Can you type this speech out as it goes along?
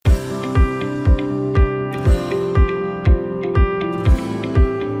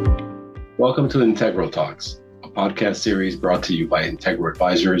Welcome to Integral Talks, a podcast series brought to you by Integral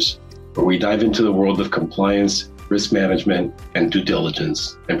Advisors, where we dive into the world of compliance, risk management, and due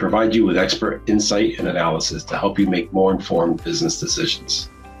diligence, and provide you with expert insight and analysis to help you make more informed business decisions.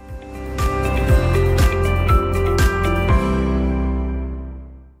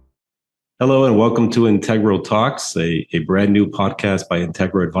 Hello and welcome to Integral Talks, a brand new podcast by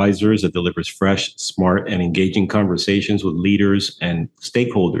Integral Advisors that delivers fresh, smart, and engaging conversations with leaders and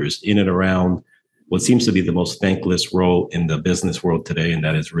stakeholders in and around what seems to be the most thankless role in the business world today, and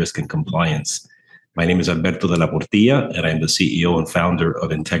that is risk and compliance. My name is Alberto de la Portilla, and I'm the CEO and founder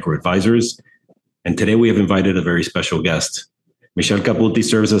of Integral Advisors. And today we have invited a very special guest. Michelle Caputi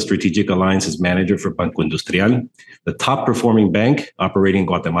serves as Strategic Alliances Manager for Banco Industrial, the top performing bank operating in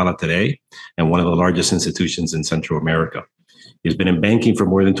Guatemala today, and one of the largest institutions in Central America. He's been in banking for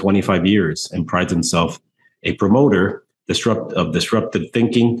more than 25 years and prides himself a promoter of disruptive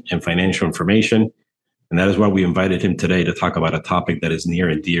thinking and financial information. And that is why we invited him today to talk about a topic that is near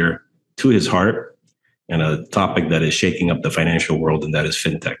and dear to his heart and a topic that is shaking up the financial world, and that is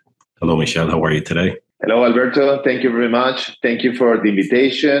Fintech. Hello, Michelle. How are you today? Hello, Alberto. Thank you very much. Thank you for the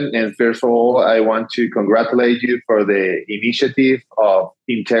invitation. And first of all, I want to congratulate you for the initiative of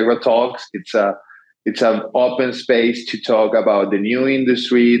Integra Talks. It's an open space to talk about the new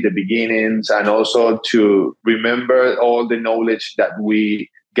industry, the beginnings, and also to remember all the knowledge that we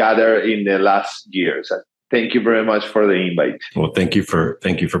gathered in the last years. Thank you very much for the invite. Well, thank you for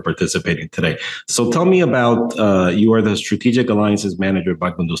participating today. So tell me about, you are the Strategic Alliances Manager at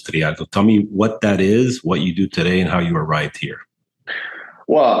Banco Industrial. So tell me what that is, what you do today, and how you arrived here.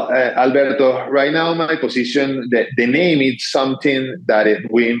 Well, Alberto, right now my position, the name is something that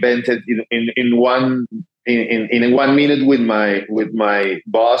we invented in 1 minute with my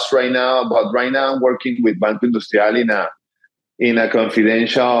boss right now. But right now I'm working with Banco Industrial in a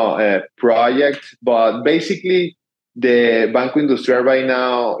confidential project, but basically the Banco Industrial right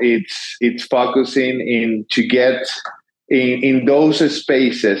now it's focusing to get in those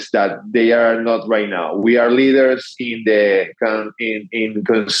spaces that they are not right now. We are leaders in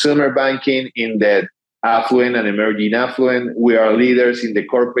consumer banking, in the affluent and emerging affluent. We are leaders in the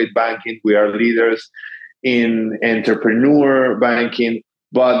corporate banking. We are leaders in entrepreneur banking.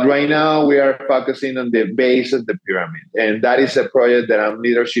 But right now, we are focusing on the base of the pyramid. And that is a project that I'm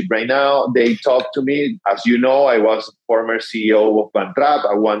leadership right now. They talk to me. As you know, I was former CEO of Bantrap,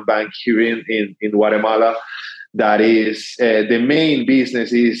 one bank here in Guatemala. That is, the main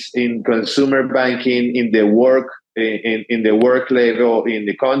business is in consumer banking, in the work level in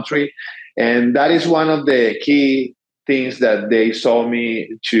the country. And that is one of the key things that they saw me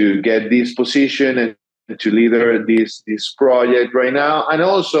to get this position and to leader this project right now, and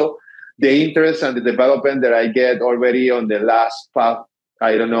also the interest and the development that I get already on the last 5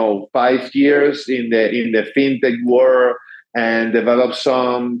 years in the fintech world, and develop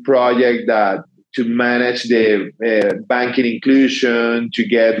some project that to manage the banking inclusion, to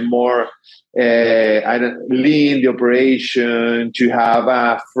get more lean the operation, to have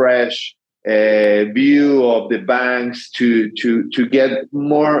a fresh view of the banks, to get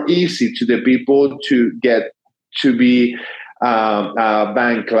more easy to the people to get to be a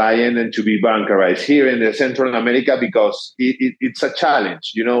bank client and to be bankerized here in the Central America, because it's a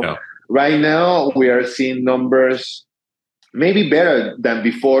challenge. Yeah. Right now we are seeing numbers maybe better than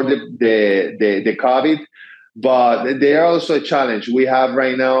before the COVID, but they are also a challenge. We have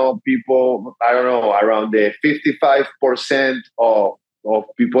right now people, around the 55% of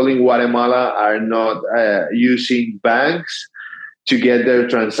people in Guatemala are not using banks to get their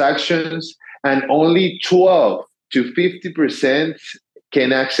transactions, and only 12 to 50%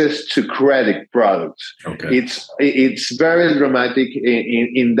 can access to credit products. Okay. It's very dramatic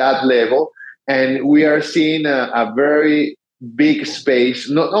in that level, and we are seeing a very big space,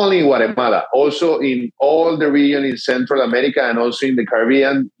 not only in Guatemala, also in all the region in Central America and also in the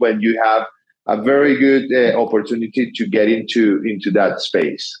Caribbean, when you have a very good opportunity to get into that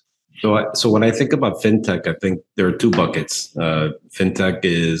space. So when I think about fintech, I think there are two buckets. Fintech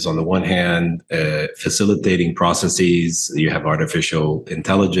is, on the one hand, facilitating processes. You have artificial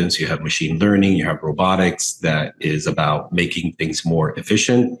intelligence, you have machine learning, you have robotics. That is about making things more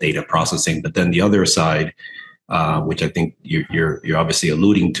efficient, data processing. But then the other side, which I think you're obviously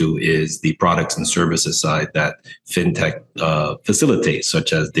alluding to, is the products and services side that fintech facilitates,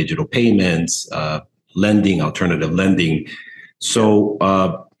 such as digital payments, lending, alternative lending. So,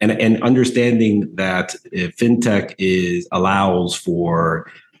 and understanding that fintech allows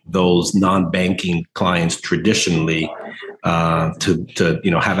for those non-banking clients traditionally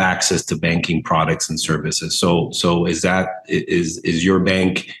to have access to banking products and services. So is your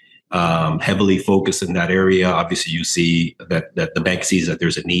bank heavily focused in that area. Obviously, you see that the bank sees that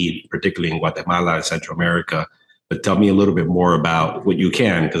there's a need, particularly in Guatemala and Central America. But tell me a little bit more about what you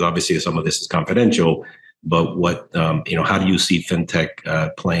can, because obviously some of this is confidential. But what how do you see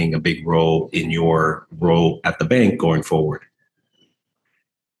fintech playing a big role in your role at the bank going forward?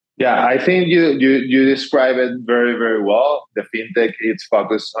 Yeah, I think you describe it very, very well. The fintech is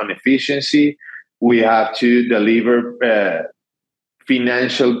focused on efficiency. We have to deliver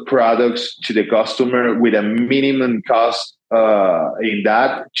financial products to the customer with a minimum cost in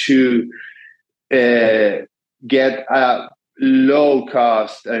that to get a low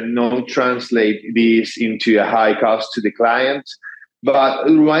cost and not translate this into a high cost to the client. But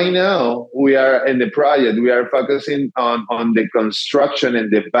right now, we are in the project, we are focusing on the construction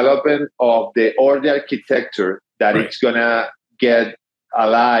and development of all the architecture that it's going to get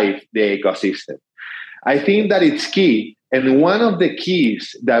alive the ecosystem. I think that it's key. And one of the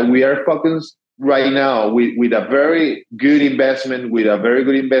keys that we are focused right now with a very good investment,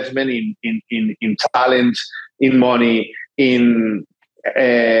 in talent, in money, in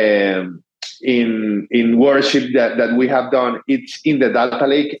worship that we have done, it's in the data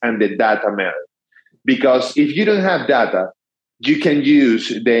lake and the data mesh. Because if you don't have data, you can use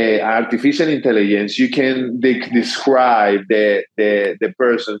the artificial intelligence, you can describe the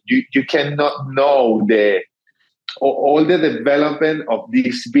person, you cannot know all the development of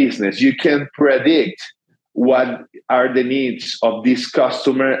this business. You can predict what are the needs of this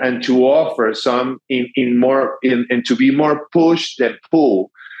customer and to offer some and to be more push than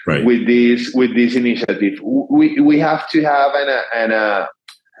pull. Right. With this initiative, we have to have a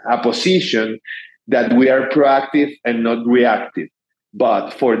position that we are proactive and not reactive. But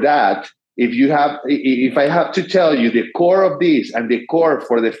for that, if I have to tell you the core of this and the core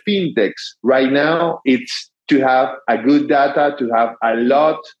for the fintechs right now, it's to have a good data, to have a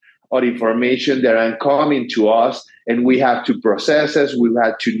lot of information that are coming to us, and we have to process it. We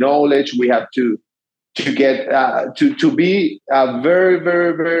have to knowledge. We have to get to be very,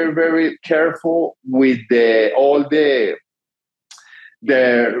 very, very, very careful with all the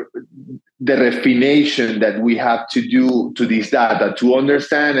refination that we have to do to this data, to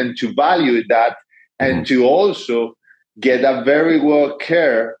understand and to value that, and to also get a very well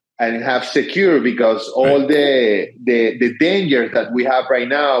care and have secure, because all the dangers that we have right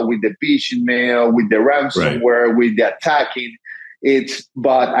now with the phishing mail, with the ransomware, with the attacking,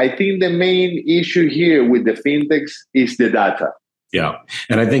 but I think the main issue here with the fintechs is the data. Yeah,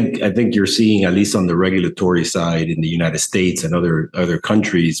 and I think you're seeing, at least on the regulatory side in the United States and other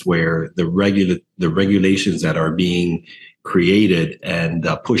countries, where the regulations that are being created and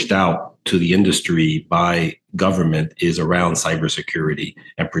pushed out to the industry by government is around cybersecurity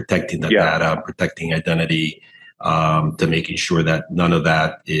and protecting the data, protecting identity, to making sure that none of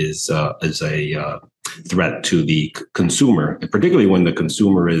that is a threat to the consumer, and particularly when the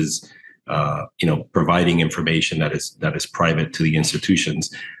consumer is providing information that is private to the institutions.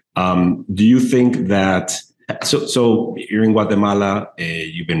 Do you think that, so you're in Guatemala,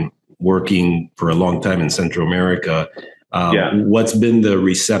 you've been working for a long time in Central America. What's been the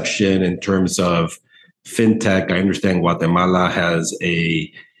reception in terms of fintech? I understand Guatemala has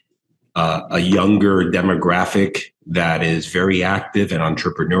a younger demographic that is very active and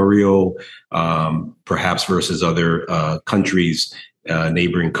entrepreneurial, perhaps versus other countries,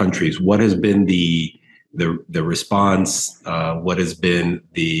 neighboring countries. What has been the response? What has been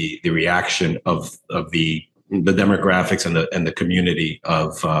the reaction of the demographics and the community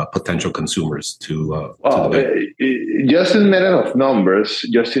of potential consumers to just in matter of numbers,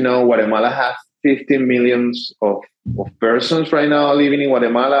 just Guatemala has 15 millions of persons right now living in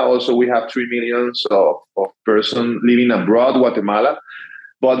Guatemala. Also, we have 3 millions of persons living abroad Guatemala.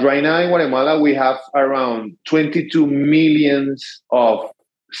 But right now in Guatemala, we have around 22 millions of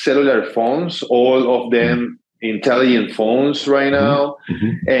cellular phones, all of them intelligent phones right now.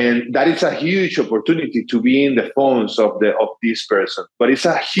 And that is a huge opportunity to be in the phones of this person. But it's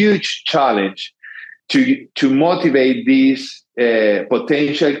a huge challenge to motivate this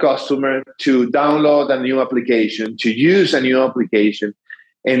potential customer to download a new application, to use a new application.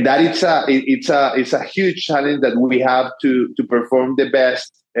 And that it's a huge challenge that we have to perform the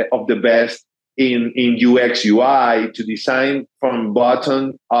best of the best in UX UI, to design from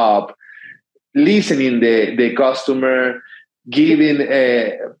bottom up, listening the customer, giving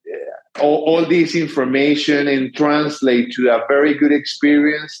all this information and translate to a very good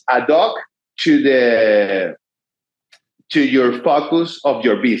experience ad hoc to your focus of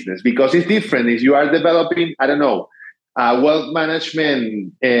your business. Because it's different if you are developing, I don't know, wealth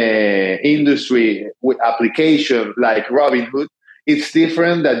management industry with application like Robinhood. It's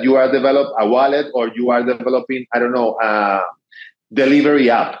different that you are develop a wallet or you are developing, I don't know, a delivery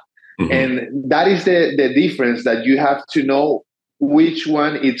app. Mm-hmm. And that is the difference, that you have to know which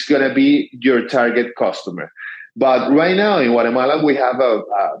one it's going to be your target customer. But right now in Guatemala, we have a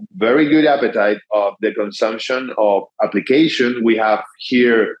very good appetite of the consumption of application. We have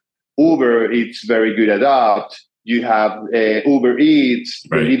here Uber, it's very good adopt. You have Uber Eats,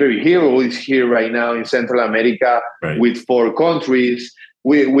 right. Delivery Hero is here right now in Central America, right. with 4 countries.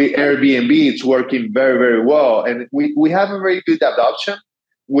 We Airbnb, it's working very, very well. And we have a very good adoption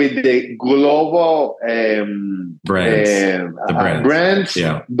with the global brands.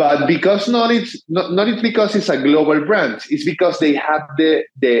 Yeah. But because not it's because it's a global brand, it's because they have the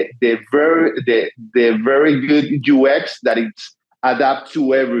very good UX that it's adapt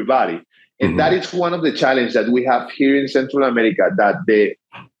to everybody. And that is one of the challenges that we have here in Central America, that the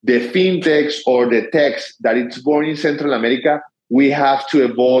fintechs or the techs that it's born in Central America, we have to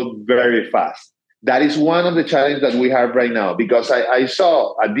evolve very fast. That is one of the challenges that we have right now, because I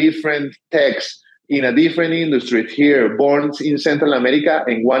saw a different techs in a different industry here born in Central America.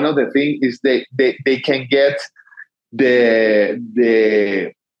 And one of the things is they can get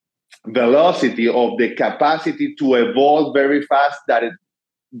the velocity of the capacity to evolve very fast that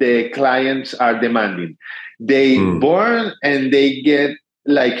the clients are demanding. They born and they get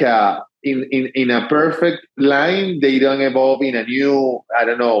like in a perfect line. They don't evolve in a new, I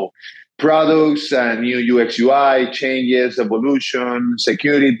don't know, products, new UX UI changes, evolution,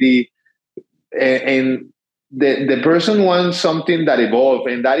 security, and the person wants something that evolves,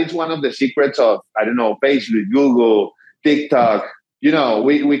 and that is one of the secrets of, I don't know, Facebook, Google, TikTok. You know,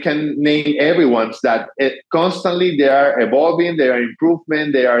 we can name everyone's that constantly they are evolving, they are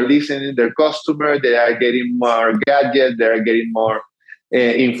improvement, they are listening to their customer, they are getting more gadgets, they are getting more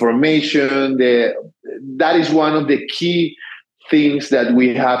information. That is one of the key things that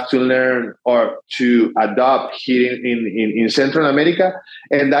we have to learn or to adopt here in Central America.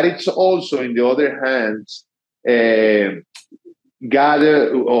 And that it's also, in the other hand,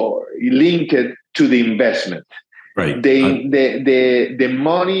 gather or linked to the investment. Right. The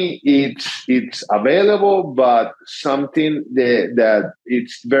money it's available, but something that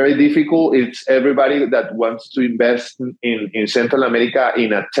it's very difficult. It's everybody that wants to invest in Central America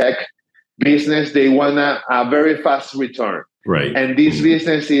in a tech business. They want a very fast return. Right. And this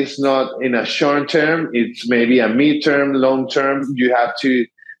business is not in a short term. It's maybe a mid-term, long term. You have to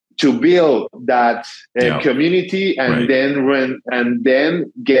build that community and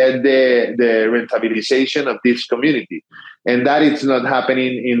then get the rentabilization of this community, and that it's not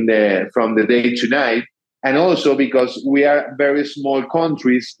happening from the day to night. And also because we are very small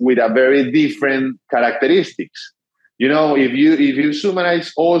countries with a very different characteristics. You know, if you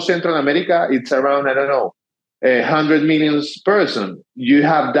summarize all Central America, it's around, I don't know, 100 million person. You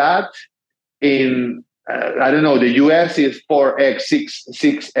have that in I don't know, the US is 4x,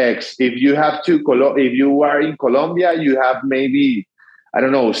 6x. If you are in Colombia, you have maybe, I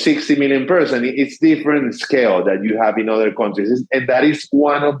don't know, 60 million person. It's different scale that you have in other countries. And that is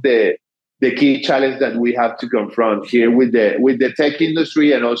one of the key challenges that we have to confront here with the tech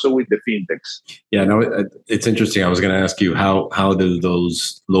industry and also with the fintechs. Yeah, no, it's interesting. I was going to ask you, how do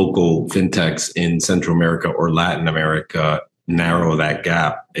those local fintechs in Central America or Latin America narrow that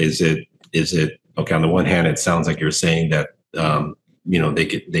gap? Is it okay? On the one hand, it sounds like you're saying that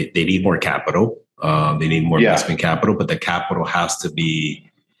they need more capital, they need more investment capital, but the capital has to be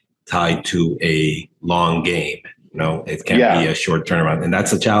tied to a long game. You know, it can't be a short turnaround, and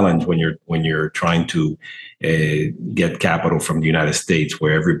that's a challenge when you're trying to get capital from the United States,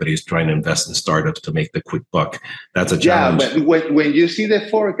 where everybody's trying to invest in startups to make the quick buck. That's a challenge. Yeah, but when you see the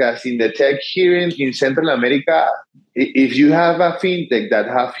forecast in the tech here in Central America, if you have a fintech that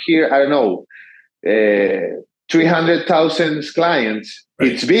have here, I don't know, 300,000 clients,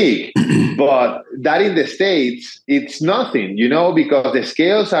 right, it's big. But that in the States, it's nothing, because the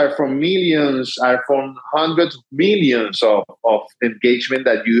scales are from millions, are from hundreds of millions of engagement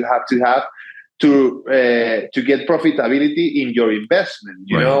that you have to get profitability in your investment,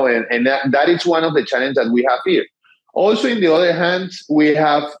 you know, and that is one of the challenges that we have here. Also, in the other hand, we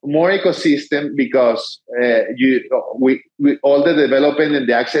have more ecosystem because we all the development and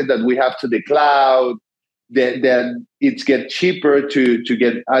the access that we have to the cloud, that it's get cheaper to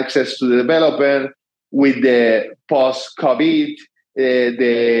get access to the development with the post-COVID,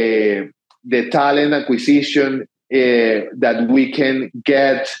 the talent acquisition that we can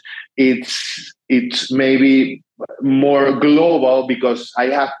get. It's maybe more global because I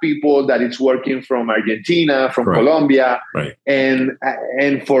have people that is working from Argentina, from Colombia, and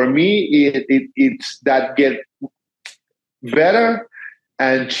for me it's that better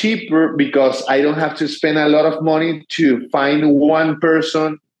and cheaper because I don't have to spend a lot of money to find one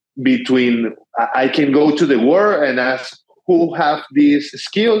person between. I can go to the world and ask who have these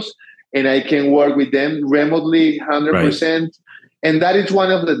skills, and I can work with them remotely, 100%. And that is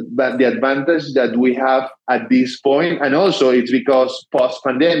one of the advantage that we have at this point. And also it's because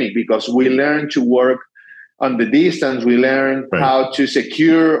post-pandemic, because we learn to work on the distance, we learn how to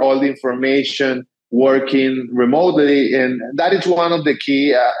secure all the information working remotely. And that is one of the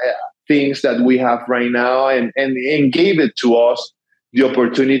key things that we have right now and gave it to us the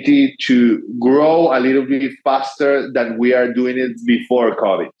opportunity to grow a little bit faster than we are doing it before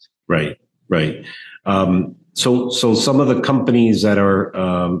COVID. Right. So some of the companies that are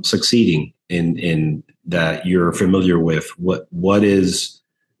succeeding in that you're familiar with, what is?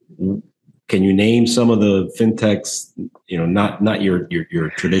 Can you name some of the fintechs? Not your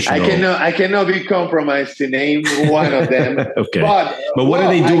traditional. I cannot be compromised to name one of them. Okay, but what are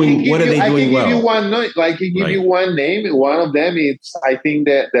they doing? What are they doing well? I can give you one name. One of them is, I think,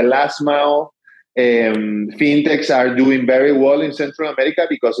 that the last mile fintechs are doing very well in Central America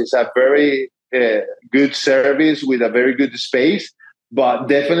because it's a very good service with a very good space. But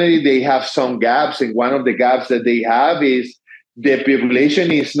definitely they have some gaps, and one of the gaps that they have is the population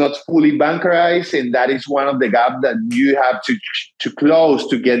is not fully bankerized, and that is one of the gaps that you have to close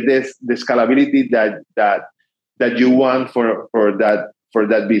to get the scalability that you want for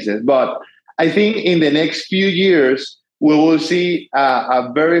that business. But I think in the next few years we will see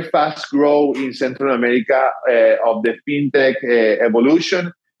a very fast growth in Central America of the fintech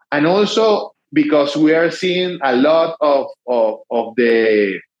evolution, and also because we are seeing a lot of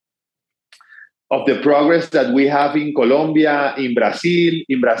the progress that we have in Colombia, in Brazil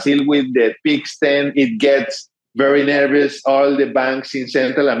with the PIX 10, it gets very nervous, all the banks in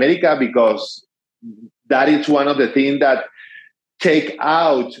Central America, because that is one of the things that take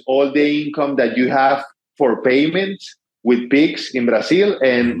out all the income that you have for payments with PIX in Brazil.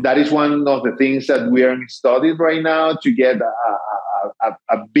 And that is one of the things that we are studying right now to get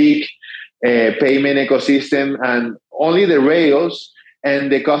a big payment ecosystem, and only the rails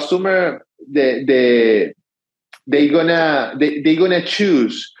and the customer, they're gonna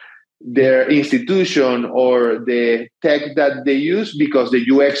choose their institution or the tech that they use because the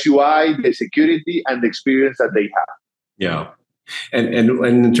UX UI, the security, and the experience that they have. Yeah, and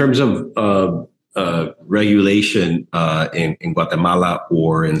in terms of regulation in Guatemala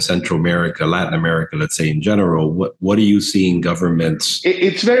or in Central America, Latin America, let's say in general, what are you seeing governments?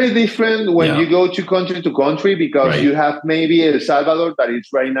 It's very different when you go to country because you have maybe El Salvador that is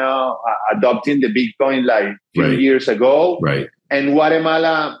right now adopting the Bitcoin like a few years ago. Right. And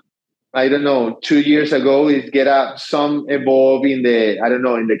Guatemala, I don't know, 2 years ago, it get up some evolve in the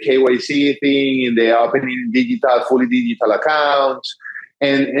KYC thing, in the opening fully digital accounts.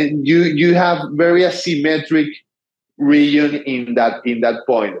 And you have very asymmetric region in that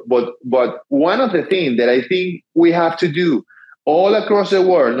point. But one of the things that I think we have to do all across the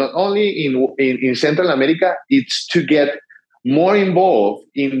world, not only in Central America, it's to get more involved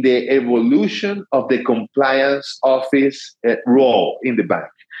in the evolution of the compliance office role in the bank.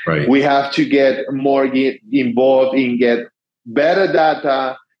 Right. We have to get involved in get better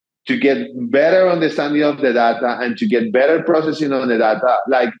data, to get better understanding of the data, and to get better processing on the data.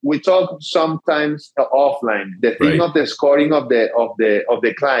 Like we talk sometimes offline, the thing of the scoring of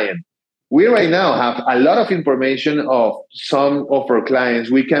the client. We right now have a lot of information of some of our clients.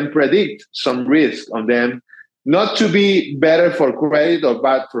 We can predict some risk on them, not to be better for credit or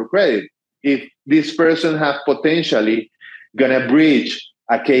bad for credit. If this person have potentially gonna breach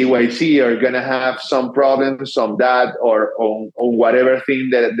a KYC or gonna have some problems on that or on whatever thing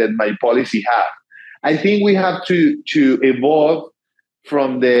that my policy have. I think we have to evolve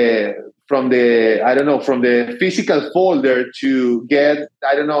from the physical folder to get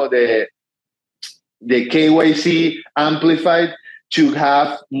the KYC amplified to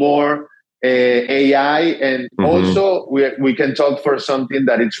have more AI, and also we can talk for something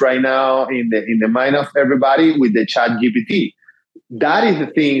that it's right now in the mind of everybody with the Chat GPT. That is the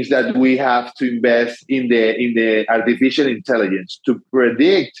things that we have to invest in the artificial intelligence to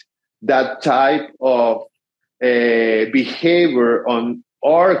predict that type of behavior on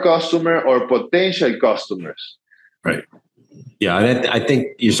our customer or potential customers. Right. Yeah, I think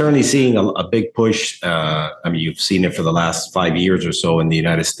you're certainly seeing a big push. You've seen it for the last 5 years or so in the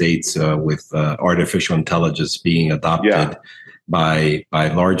United States with artificial intelligence being adopted by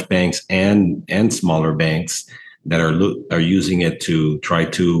large banks and smaller banks that are using it to try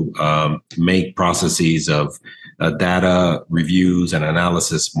to make processes of data reviews and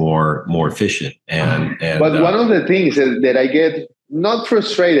analysis more efficient. But one of the things that I get not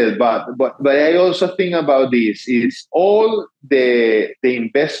frustrated, but I also think about this is all the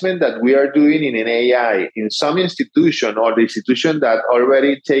investment that we are doing in an AI in some institution or the institution that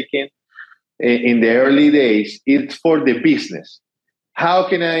already taken in the early days. It's for the business. How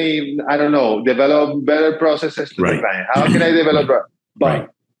can I don't know, develop better processes to the client? How can I develop?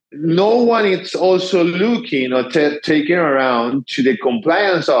 But no one is also looking or taking around to the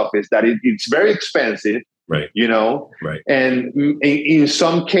compliance office that it's very expensive, you know, and in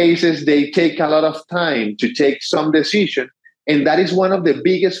some cases they take a lot of time to take some decision. And that is one of the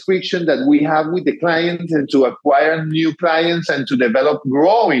biggest friction that we have with the clients and to acquire new clients and to develop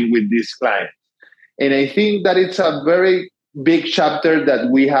growing with these clients. And I think that it's a very big chapter that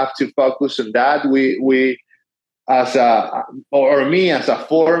we have to focus on that. We as me as a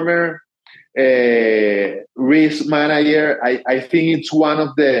former risk manager, I think it's one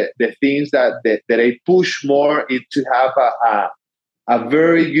of the things that I push more is to have a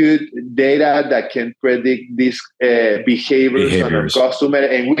very good data that can predict these behaviors on our customer,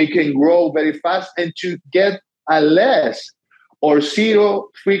 and we can grow very fast and to get a less or zero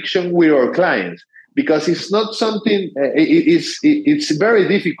friction with our clients. Because it's not something, it's very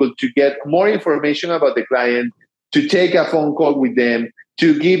difficult to get more information about the client, to take a phone call with them,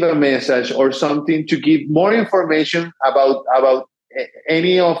 to give a message or something, to give more information about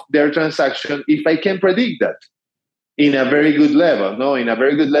any of their transaction, if I can predict that in a very good level, in a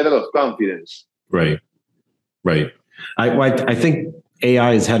very good level of confidence. Right. I think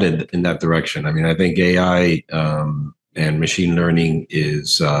AI is headed in that direction. I mean, I think AI and machine learning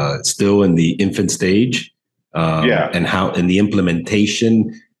is still in the infant stage, and the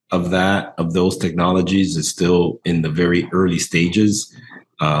implementation of those technologies is still in the very early stages.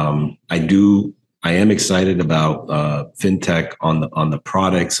 I am excited about fintech on the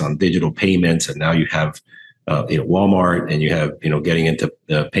products, on digital payments, and now you have Walmart, and you have getting into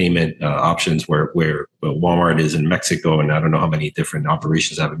the payment options where Walmart is in Mexico, and I don't know how many different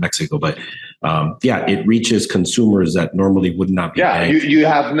operations have in Mexico, but it reaches consumers that normally would not be. You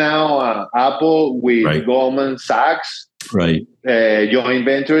have now Apple with Goldman Sachs, joint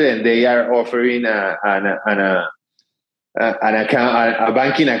venture, and they are offering an account, a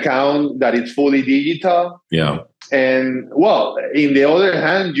banking account that is fully digital. Yeah, and well, in the other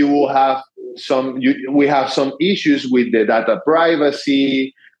hand, you will have we have some issues with the data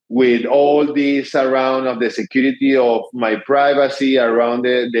privacy, with all this around of the security of my privacy, around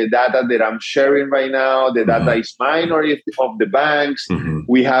the data that I'm sharing right now. The data is mine or of the banks.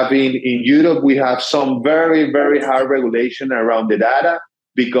 We have in Europe, we have some very, very hard regulation around the data,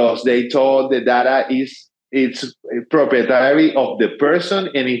 because they told the data it's proprietary of the person,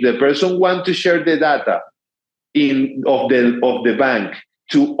 and if the person wants to share the data of the bank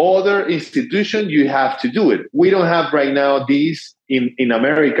to other institutions, you have to do it. We don't have right now these in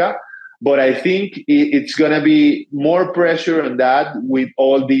America, but I think it's going to be more pressure on that with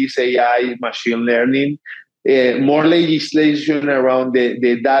all these AI, machine learning, more legislation around the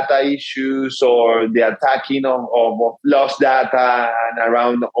data issues or the attacking of lost data and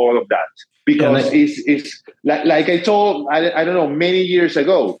around all of that. Because it's like I told, I don't know, many years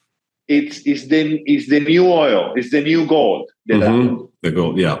ago, it's the new oil, it's the new gold. The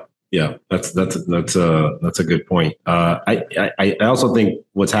gold, yeah. That's a good point. I also think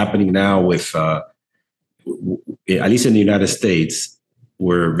what's happening now with at least in the United States,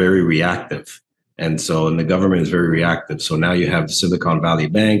 we're very reactive, and the government is very reactive. So now you have Silicon Valley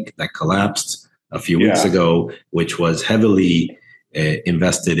Bank that collapsed a few weeks ago, which was heavily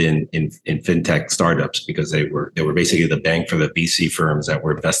invested in fintech startups, because they were basically the bank for the VC firms that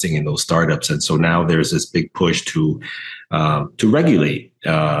were investing in those startups. And so now there's this big push to regulate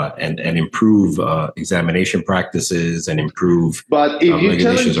and improve examination practices and improve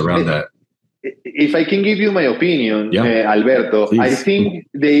regulations around that. If I can give you my opinion, Alberto, please. I think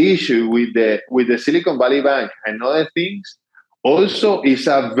the issue with the Silicon Valley Bank and other things also is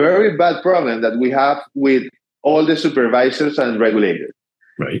a very bad problem that we have with all the supervisors and regulators.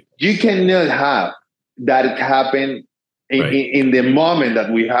 Right. You cannot have that happen in the moment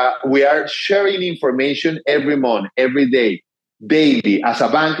that we are sharing information every month, every day, daily. As a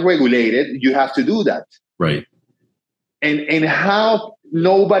bank regulated, you have to do that. Right. And how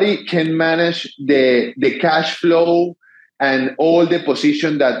nobody can manage the cash flow and all the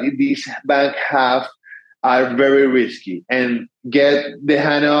position that this bank have are very risky, and get the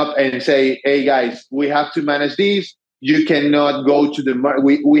hand up and say, hey guys, we have to manage this. You cannot go to the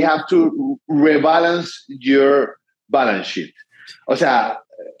market. We have to rebalance your balance sheet. O sea,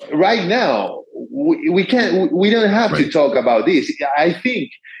 right now we can't, we don't have to talk about this. I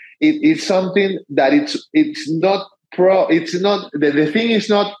think it's something that it's not the thing is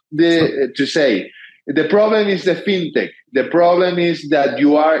not to say the problem is the fintech. The problem is that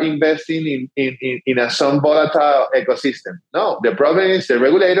you are investing in a some volatile ecosystem. No, the problem is the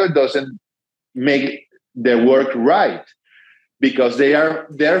regulator doesn't make the work right, because they are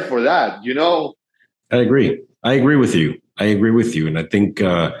there for that. I agree with you. And I think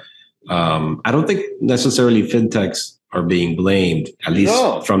I don't think necessarily fintechs are being blamed, at least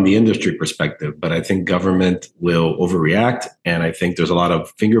from the industry perspective. But I think government will overreact, and I think there's a lot of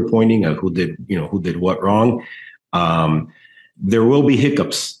finger pointing at who did what wrong. There will be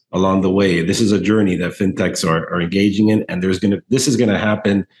hiccups along the way. This is a journey that fintechs are engaging in, and this is gonna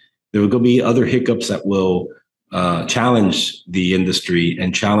happen. There will be other hiccups that will challenge the industry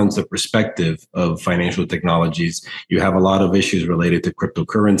and challenge the perspective of financial technologies. You have a lot of issues related to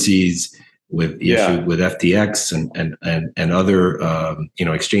cryptocurrencies, with issues with FTX and other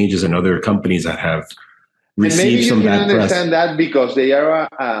exchanges and other companies that have received some bad press. Maybe you can understand that because they are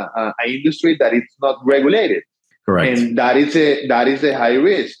an industry that is not regulated. Correct. And that is a high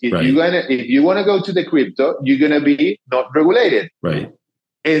risk. If you want to go to the crypto, you're gonna be not regulated. Right.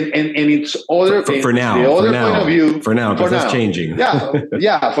 And it's other for now. The other point of view. For now, because that's changing.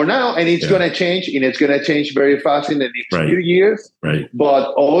 For now, and it's going to change, and it's going to change very fast in the next few years. Right.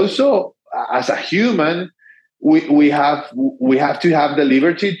 But also, as a human, we have to have the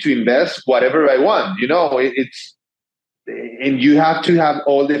liberty to invest whatever I want. And you have to have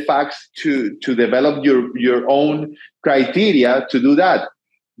all the facts to develop your own criteria to do that.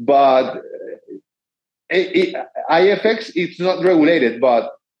 But IFX, it's not regulated,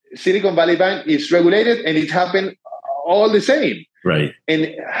 but Silicon Valley Bank is regulated, and it happened all the same. Right.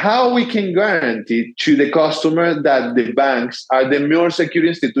 And how we can guarantee to the customer that the banks are the more secure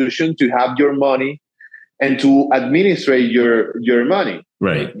institution to have your money and to administrate your money.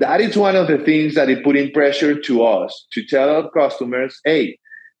 Right. That is one of the things that is putting pressure to us to tell our customers, hey,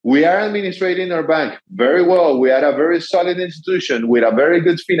 we are administrating our bank very well. We are a very solid institution with a very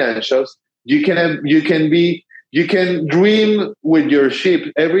good financials. You can dream with your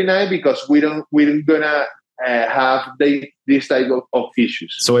ship every night, because we're gonna have this type of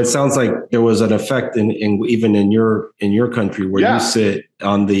issues. So it sounds like there was an effect even in your country where you sit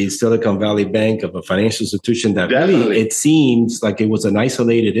on the Silicon Valley Bank of a financial institution that really, it seems like it was an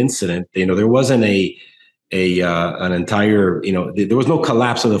isolated incident. There wasn't an entire, there was no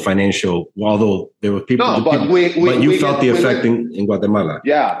collapse of the financial, although there were people. No, but you felt the effect in Guatemala.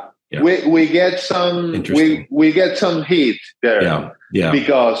 Yeah. Yeah. We get some we get some heat there,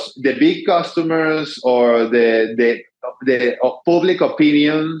 because the big customers or the public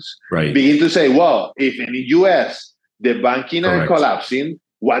opinions begin to say, well, if in the US the banking are collapsing,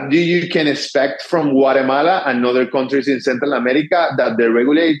 what do you can expect from Guatemala and other countries in Central America that the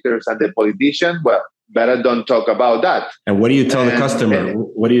regulators and the politicians, better don't talk about that. And what do you tell the customer?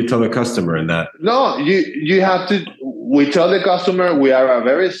 What do you tell the customer in that? No, you have to. We tell the customer we are a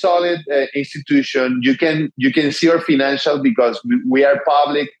very solid institution. You can see our financial because we are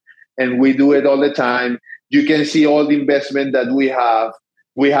public and we do it all the time. You can see all the investment that we have.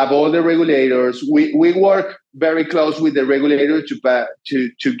 We have all the regulators. We work very close with the regulator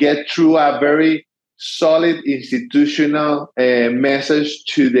to get through a very solid institutional message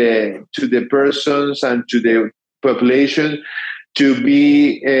to the persons and to the population to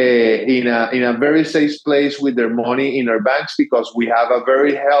be in a very safe place with their money in our banks, because we have a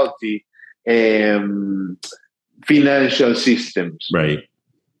very healthy financial systems. Right.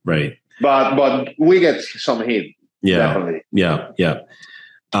 But we get some hit. Yeah. Definitely. Yeah.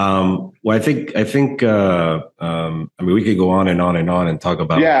 Well, I think we could go on and on and talk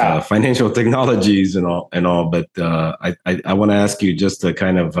about financial technologies and all, but I want to ask you just to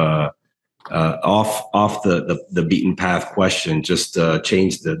kind of off the beaten path question, just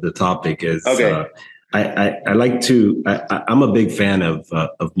change the topic. Is I like to. I'm a big fan of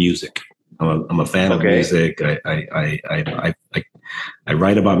music. I'm a fan of music. I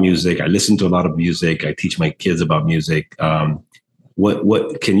write about music. I listen to a lot of music. I teach my kids about music.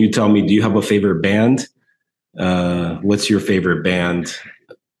 What can you tell me? Do you have a favorite band? What's your favorite band?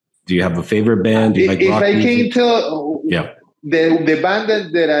 Do you have a favorite band? Do you like rock music? Can tell, the band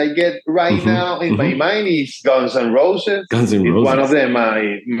that I get right now in my mind is Guns N' Roses. Guns N' Roses. One of them,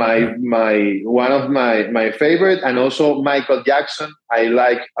 one of my favorite, and also Michael Jackson. I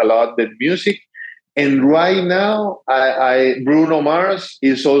like a lot the music. And right now, Bruno Mars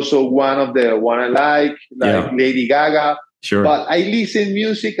is also one I like Lady Gaga. Sure. But I listen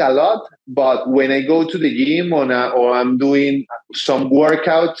music a lot But when I go to the gym or I'm doing some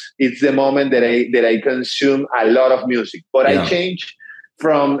workouts, it's the moment that I consume a lot of music. But I change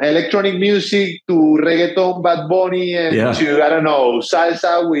from electronic music to reggaeton, Bad Bunny, and to, I don't know,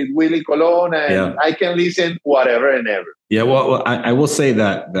 salsa with Willie Colon, and I can listen whatever and ever. Yeah, well, I will say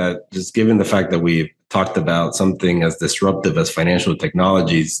that just given the fact that we've talked about something as disruptive as financial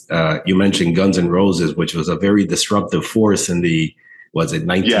technologies, you mentioned Guns N' Roses, which was a very disruptive force in the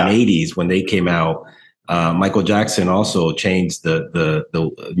 1980s when they came out. Michael Jackson also changed the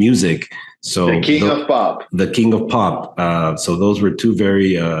music. So the king of pop. The king of pop. So those were two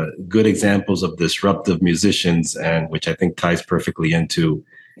very good examples of disruptive musicians, and which I think ties perfectly into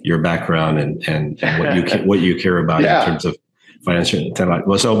your background and what you care about in terms of financial talent.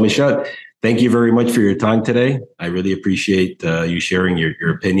 Well, so Michel, thank you very much for your time today. I really appreciate you sharing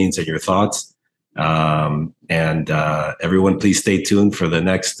your opinions and your thoughts. And everyone, please stay tuned for the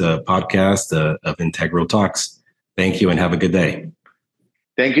next podcast of Integral Talks. Thank you and have a good day.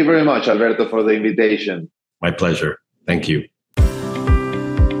 Thank you very much, Alberto, for the invitation. My pleasure. Thank you.